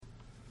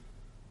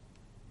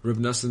Reb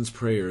Noson's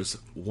Prayers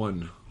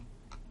 1.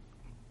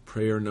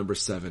 Prayer number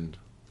 7.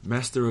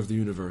 Master of the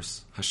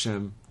universe,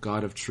 Hashem,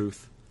 God of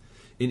truth,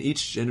 in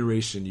each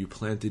generation you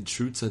planted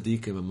true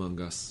tzaddikim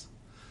among us.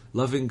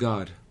 Loving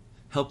God,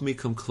 help me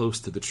come close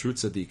to the true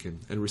tzaddikim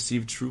and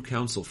receive true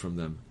counsel from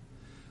them.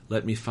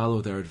 Let me follow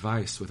their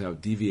advice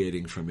without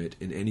deviating from it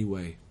in any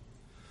way.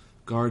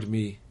 Guard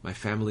me, my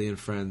family and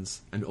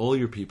friends, and all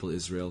your people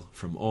Israel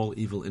from all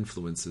evil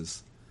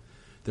influences.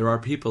 There are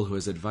people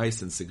whose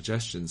advice and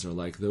suggestions are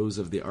like those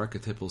of the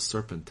archetypal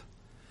serpent.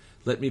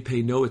 Let me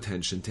pay no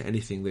attention to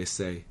anything they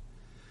say.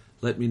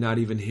 Let me not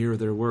even hear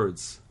their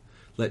words.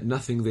 Let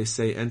nothing they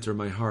say enter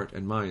my heart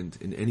and mind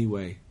in any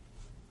way.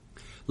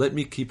 Let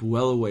me keep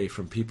well away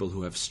from people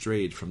who have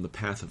strayed from the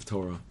path of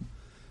Torah.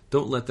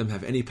 Don't let them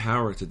have any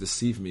power to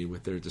deceive me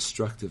with their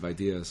destructive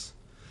ideas.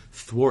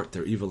 Thwart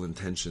their evil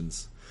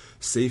intentions.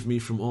 Save me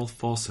from all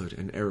falsehood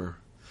and error.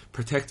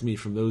 Protect me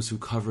from those who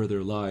cover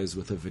their lies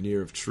with a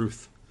veneer of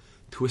truth,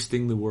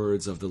 twisting the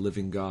words of the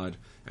living God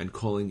and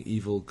calling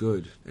evil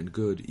good and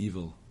good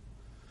evil.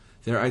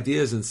 Their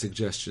ideas and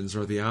suggestions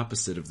are the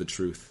opposite of the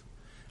truth,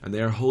 and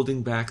they are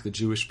holding back the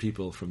Jewish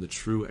people from the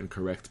true and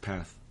correct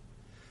path.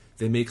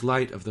 They make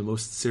light of the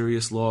most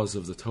serious laws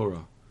of the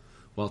Torah,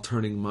 while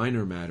turning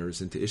minor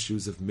matters into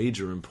issues of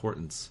major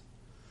importance.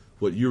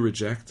 What you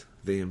reject,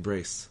 they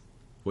embrace.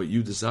 What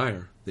you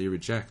desire, they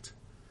reject.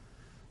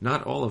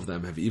 Not all of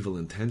them have evil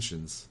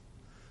intentions.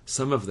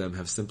 Some of them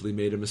have simply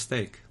made a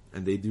mistake,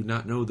 and they do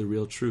not know the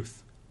real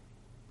truth.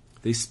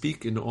 They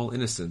speak in all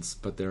innocence,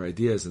 but their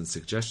ideas and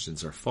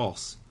suggestions are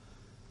false,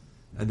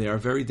 and they are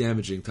very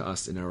damaging to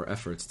us in our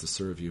efforts to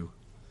serve you.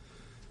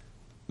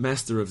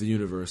 Master of the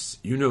universe,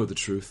 you know the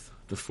truth.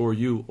 Before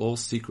you, all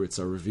secrets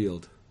are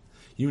revealed.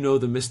 You know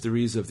the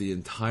mysteries of the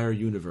entire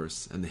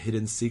universe and the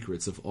hidden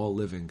secrets of all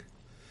living.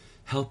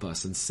 Help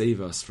us and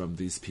save us from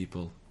these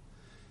people.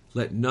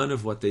 Let none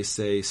of what they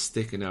say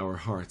stick in our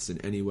hearts in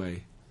any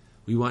way.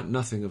 We want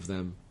nothing of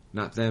them,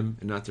 not them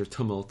and not their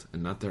tumult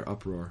and not their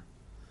uproar.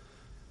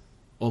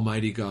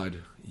 Almighty God,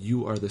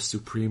 you are the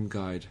supreme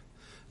guide.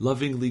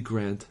 Lovingly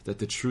grant that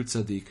the true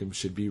tzaddikim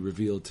should be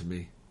revealed to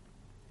me.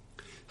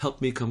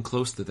 Help me come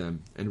close to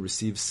them and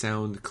receive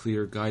sound,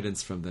 clear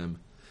guidance from them,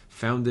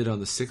 founded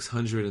on the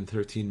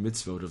 613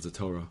 mitzvot of the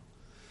Torah.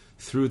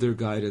 Through their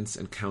guidance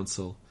and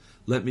counsel,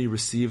 let me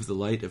receive the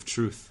light of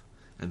truth,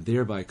 and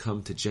thereby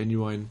come to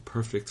genuine,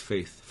 perfect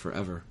faith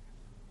forever.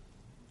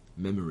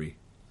 Memory.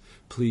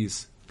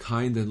 Please,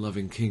 kind and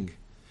loving King,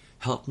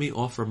 help me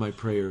offer my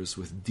prayers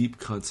with deep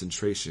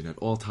concentration at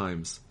all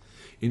times,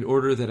 in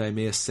order that I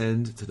may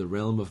ascend to the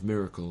realm of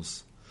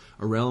miracles,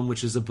 a realm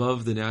which is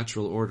above the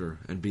natural order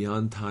and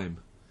beyond time.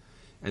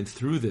 And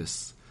through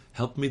this,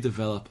 help me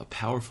develop a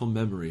powerful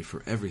memory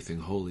for everything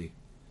holy.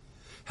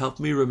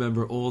 Help me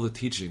remember all the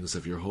teachings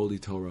of your holy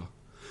Torah,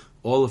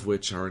 all of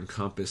which are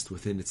encompassed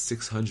within its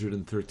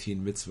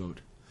 613 mitzvot.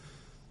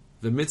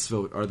 The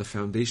mitzvot are the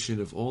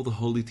foundation of all the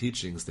holy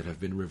teachings that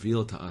have been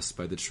revealed to us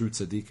by the true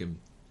tzaddikim.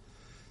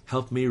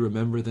 Help me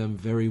remember them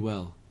very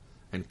well,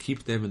 and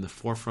keep them in the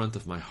forefront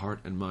of my heart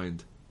and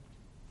mind.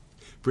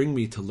 Bring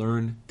me to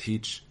learn,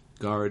 teach,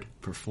 guard,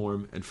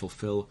 perform, and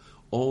fulfill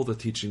all the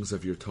teachings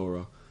of your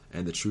Torah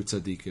and the true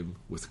tzaddikim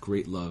with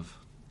great love.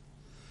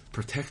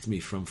 Protect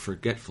me from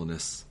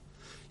forgetfulness.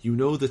 You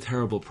know the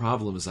terrible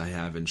problems I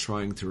have in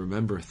trying to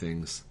remember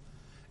things,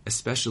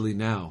 especially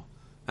now,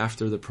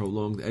 after the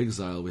prolonged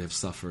exile we have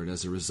suffered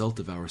as a result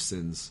of our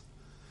sins.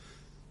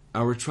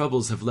 Our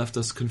troubles have left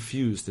us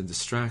confused and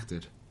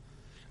distracted.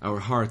 Our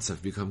hearts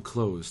have become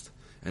closed,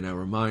 and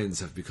our minds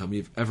have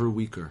become ever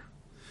weaker.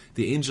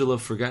 The angel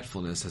of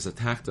forgetfulness has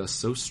attacked us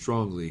so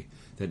strongly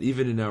that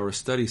even in our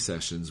study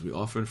sessions we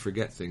often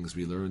forget things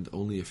we learned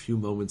only a few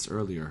moments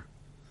earlier.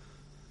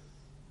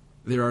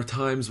 There are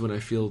times when I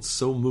feel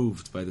so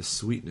moved by the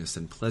sweetness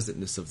and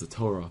pleasantness of the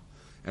Torah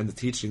and the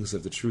teachings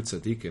of the true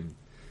tzaddikim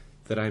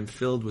that I am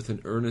filled with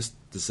an earnest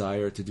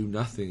desire to do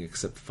nothing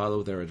except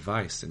follow their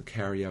advice and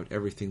carry out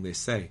everything they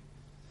say.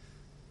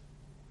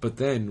 But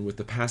then, with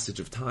the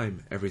passage of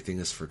time, everything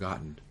is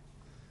forgotten.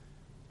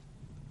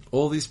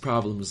 All these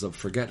problems of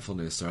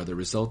forgetfulness are the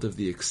result of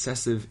the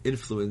excessive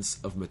influence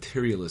of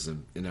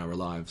materialism in our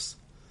lives.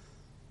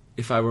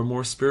 If I were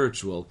more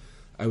spiritual,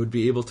 I would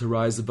be able to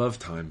rise above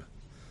time.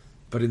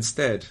 But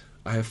instead,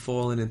 I have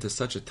fallen into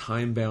such a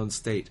time-bound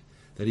state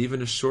that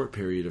even a short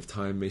period of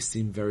time may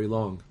seem very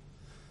long.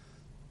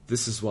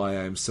 This is why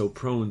I am so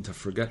prone to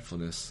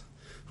forgetfulness,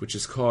 which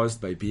is caused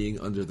by being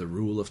under the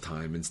rule of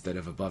time instead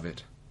of above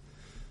it.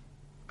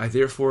 I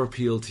therefore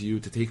appeal to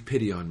you to take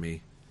pity on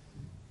me,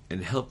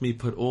 and help me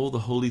put all the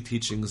holy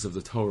teachings of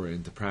the Torah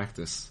into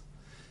practice.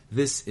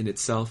 This in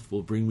itself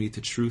will bring me to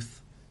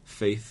truth,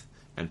 faith,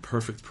 and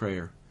perfect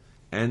prayer,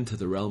 and to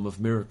the realm of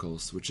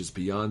miracles, which is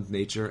beyond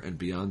nature and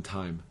beyond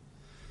time.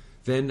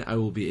 Then I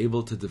will be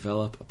able to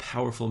develop a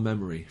powerful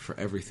memory for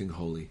everything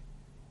holy.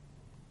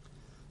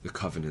 The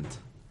Covenant.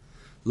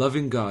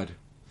 Loving God,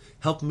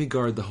 help me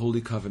guard the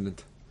Holy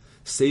Covenant.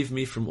 Save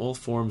me from all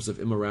forms of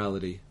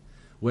immorality,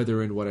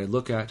 whether in what I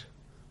look at,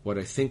 what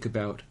I think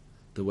about,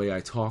 the way I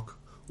talk,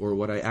 or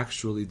what I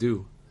actually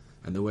do,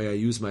 and the way I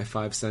use my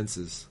 5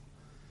 senses.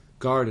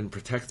 Guard and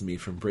protect me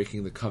from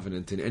breaking the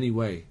covenant in any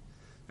way,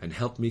 and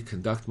help me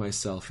conduct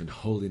myself in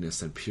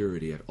holiness and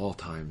purity at all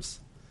times.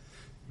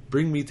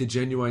 Bring me to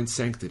genuine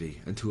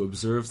sanctity and to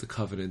observe the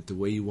covenant the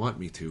way you want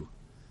me to,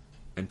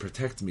 and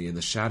protect me in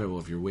the shadow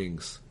of your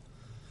wings.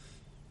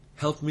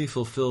 Help me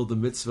fulfill the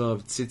mitzvah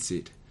of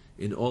tzitzit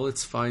in all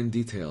its fine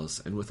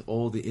details and with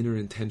all the inner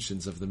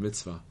intentions of the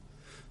mitzvah,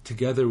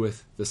 together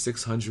with the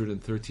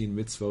 613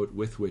 mitzvot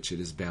with which it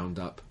is bound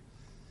up.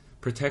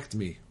 Protect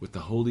me with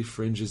the holy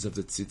fringes of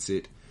the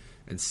tzitzit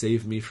and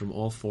save me from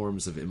all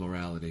forms of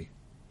immorality.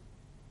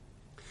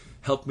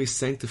 Help me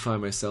sanctify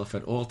myself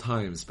at all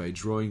times by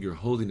drawing your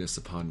holiness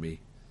upon me,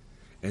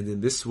 and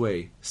in this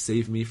way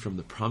save me from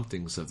the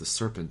promptings of the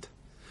serpent,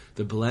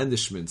 the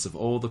blandishments of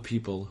all the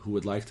people who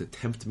would like to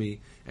tempt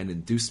me and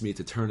induce me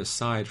to turn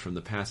aside from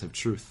the path of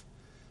truth,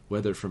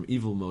 whether from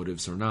evil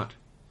motives or not.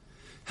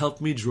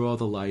 Help me draw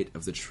the light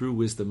of the true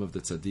wisdom of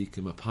the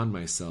tzaddikim upon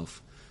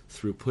myself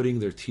through putting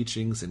their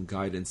teachings and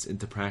guidance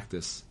into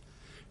practice.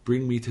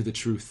 Bring me to the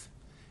truth,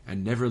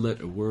 and never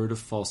let a word of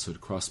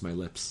falsehood cross my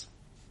lips.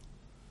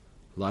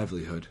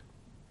 Livelihood.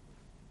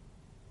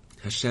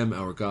 Hashem,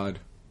 our God,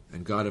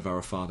 and God of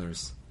our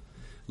fathers,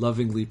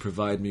 lovingly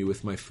provide me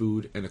with my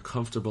food and a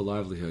comfortable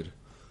livelihood,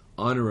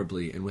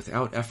 honorably and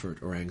without effort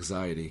or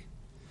anxiety.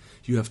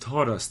 You have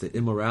taught us that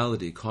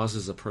immorality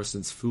causes a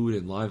person's food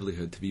and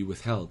livelihood to be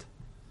withheld,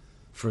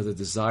 for the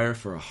desire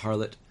for a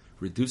harlot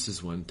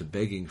reduces one to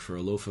begging for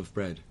a loaf of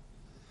bread.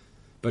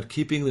 But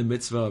keeping the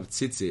mitzvah of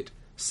tzitzit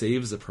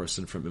saves a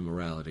person from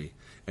immorality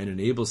and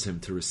enables him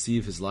to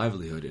receive his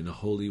livelihood in a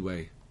holy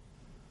way.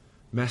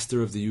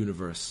 Master of the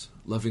universe,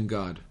 loving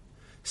God,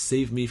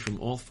 save me from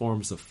all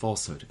forms of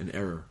falsehood and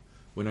error.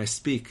 When I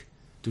speak,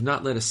 do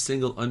not let a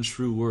single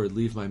untrue word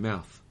leave my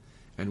mouth,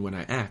 and when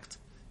I act,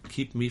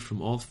 keep me from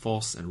all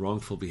false and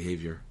wrongful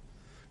behavior.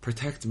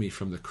 Protect me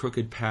from the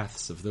crooked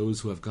paths of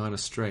those who have gone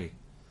astray,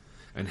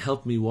 and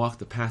help me walk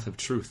the path of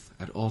truth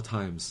at all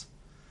times.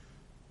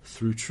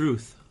 Through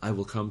truth I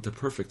will come to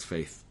perfect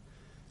faith,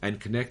 and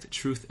connect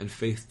truth and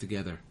faith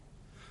together,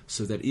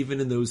 so that even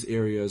in those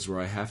areas where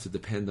I have to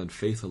depend on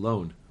faith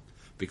alone,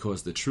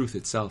 because the truth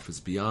itself is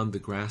beyond the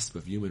grasp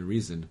of human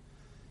reason,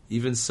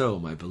 even so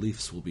my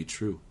beliefs will be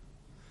true.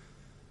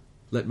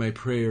 Let my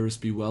prayers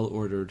be well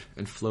ordered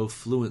and flow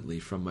fluently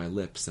from my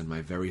lips and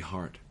my very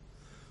heart.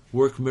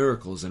 Work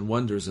miracles and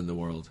wonders in the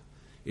world,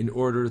 in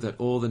order that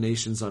all the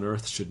nations on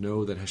earth should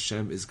know that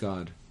Hashem is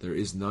God, there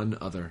is none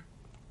other.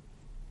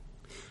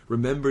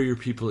 Remember your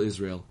people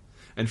Israel,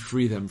 and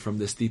free them from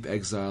this deep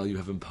exile you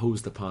have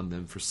imposed upon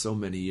them for so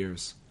many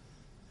years.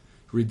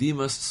 Redeem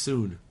us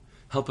soon,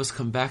 help us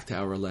come back to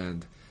our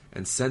land,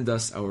 and send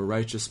us our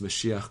righteous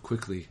Mashiach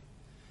quickly.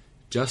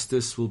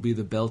 Justice will be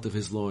the belt of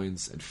his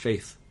loins, and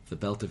faith the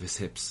belt of his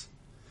hips.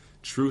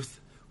 Truth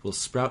will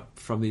sprout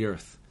from the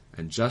earth,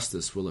 and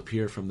justice will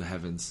appear from the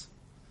heavens.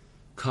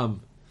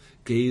 Come,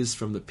 gaze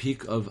from the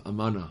peak of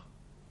Amana,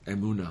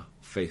 Emunah,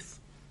 faith,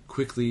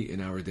 quickly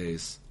in our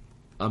days.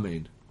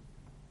 Amen.